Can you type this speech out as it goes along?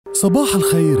صباح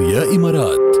الخير يا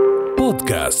إمارات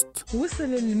بودكاست. وصل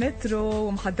المترو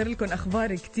ومحضر لكم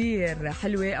أخبار كتير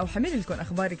حلوة أو حمل لكم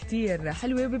أخبار كتير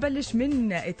حلوة، وببلش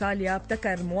من إيطاليا.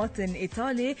 ابتكر مواطن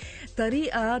إيطالي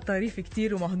طريقة طريفة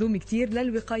كتير ومهضومة كتير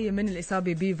للوقاية من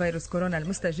الإصابة بفيروس كورونا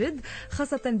المستجد،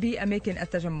 خاصة بأماكن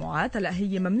التجمعات. هلأ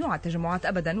هي ممنوعة التجمعات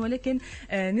أبدا، ولكن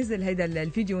نزل هيدا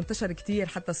الفيديو وانتشر كتير،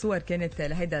 حتى صور كانت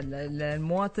لهيدا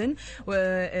المواطن،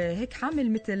 وهيك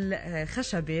عامل مثل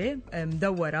خشبة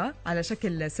مدورة على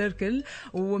شكل سيركل،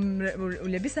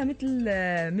 ولابسها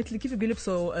مثل كيف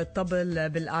بيلبسوا الطبل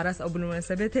بالأعراس أو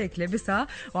بالمناسبات، هيك لابسها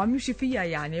وعم يمشي فيها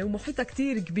يعني، ومحيطها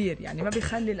كتير كبير يعني ما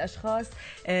بيخلي الأشخاص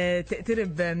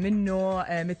تقترب منه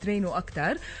مترين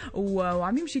وأكتر،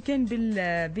 وعم يمشي كان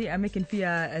بأماكن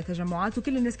فيها تجمعات،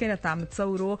 وكل الناس كانت عم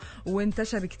تصوره،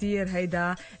 وانتشر كتير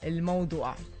هيدا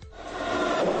الموضوع.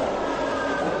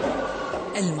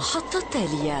 المحطة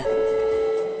التالية.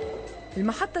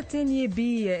 المحطة الثانية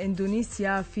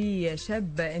بإندونيسيا، في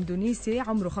شاب إندونيسي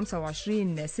عمره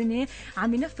 25 سنة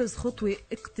عم ينفذ خطوة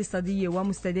اقتصادية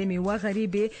ومستدامة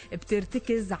وغريبة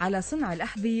بترتكز على صنع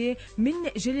الأحذية من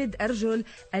جلد أرجل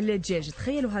الدجاج.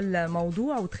 تخيلوا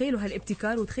هالموضوع وتخيلوا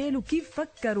هالابتكار وتخيلوا كيف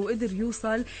فكر وقدر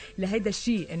يوصل لهذا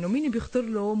الشيء، إنه مين بيخطر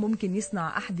له ممكن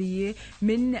يصنع أحذية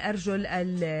من أرجل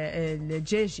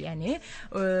الدجاج يعني.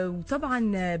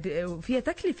 وطبعا فيها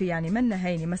تكلفة يعني منا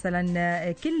هيني،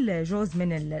 مثلا كل جوز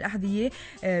من الأحذية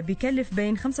بيكلف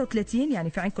بين 35 يعني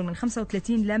في عندكم من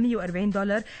 35 ل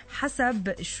 $140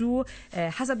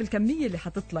 حسب الكمية اللي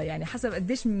حتطلع، يعني حسب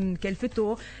قديش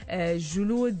مكلفته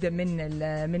جلود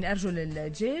من أرجل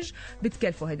الدجاج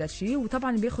بتكلفوا هذا الشيء.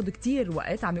 وطبعا بياخد كتير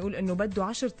وقت، عم يقول إنه بده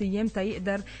 10 أيام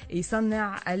يقدر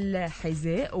يصنع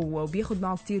الحذاء، وبياخد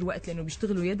معه كتير وقت لأنه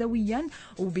بيشتغلوا يدويا،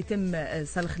 وبيتم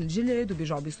سلخ الجلد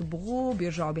وبيرجعوا بيصبغوه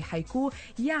وبيرجعوا بيحيكوه،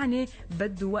 يعني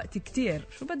بده وقت كتير.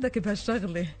 شو بدك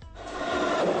بهالشغلة؟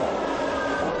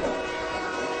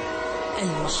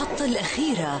 المحطة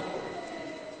الأخيرة.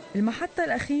 المحطة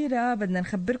الأخيرة بدنا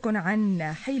نخبركن عن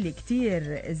حيلة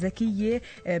كتير ذكية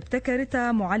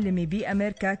ابتكرتها معلمة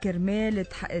بأمريكا كرمال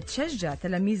تشجع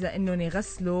تلاميذها إنهم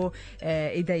يغسلوا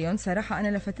إيديهم. صراحة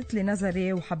أنا لفتت لي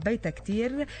نظري وحبيتها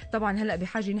كتير. طبعا هلأ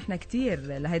بحاجة نحن كتير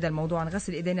لهذا الموضوع،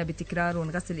 نغسل إيدينا بتكرار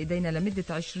ونغسل إيدينا لمدة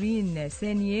 20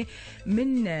 ثانية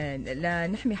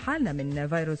لنحمي حالنا من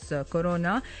فيروس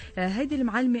كورونا. هيدي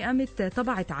المعلمة قامت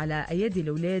طبعت على أيدي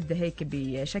الأولاد هيك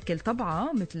بشكل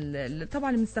طبعة مثل الطبعة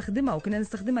اللي نستخدمها وكنا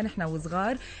نستخدمها نحن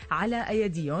وصغار على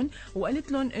ايديهم،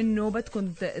 وقالت لهم انه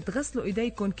بدكم تغسلوا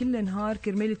ايديكم كل نهار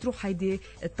كرمال تروح هيدي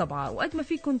الطبعه، وقد ما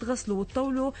فيكم تغسلوا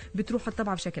وتطولوا بتروح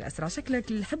الطبعه بشكل اسرع.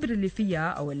 شكلك الحبر اللي فيها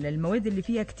او المواد اللي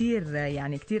فيها كتير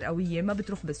يعني كتير قويه، ما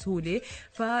بتروح بسهوله،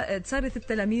 فصارت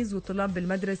التلاميذ والطلاب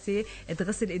بالمدرسه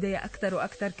تغسل ايديها اكثر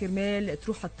واكثر كرمال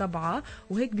تروح الطبعه،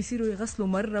 وهيك بيصيروا يغسلوا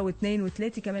مره واثنين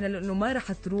وثلاثه كمان، لانه ما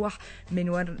رح تروح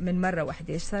من مره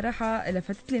واحده. صراحه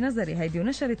لفتت لي نظري هيدي،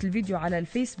 ونشرت الفيديو على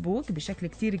الفيسبوك بشكل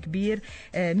كتير كبير.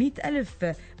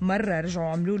 100,000 مرة رجعوا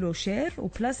عملوا له شير،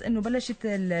 وبلس انه بلشت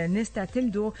الناس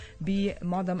تعتمده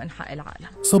بمعظم انحاء العالم.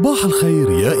 صباح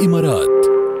الخير يا إمارات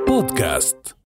بودكاست.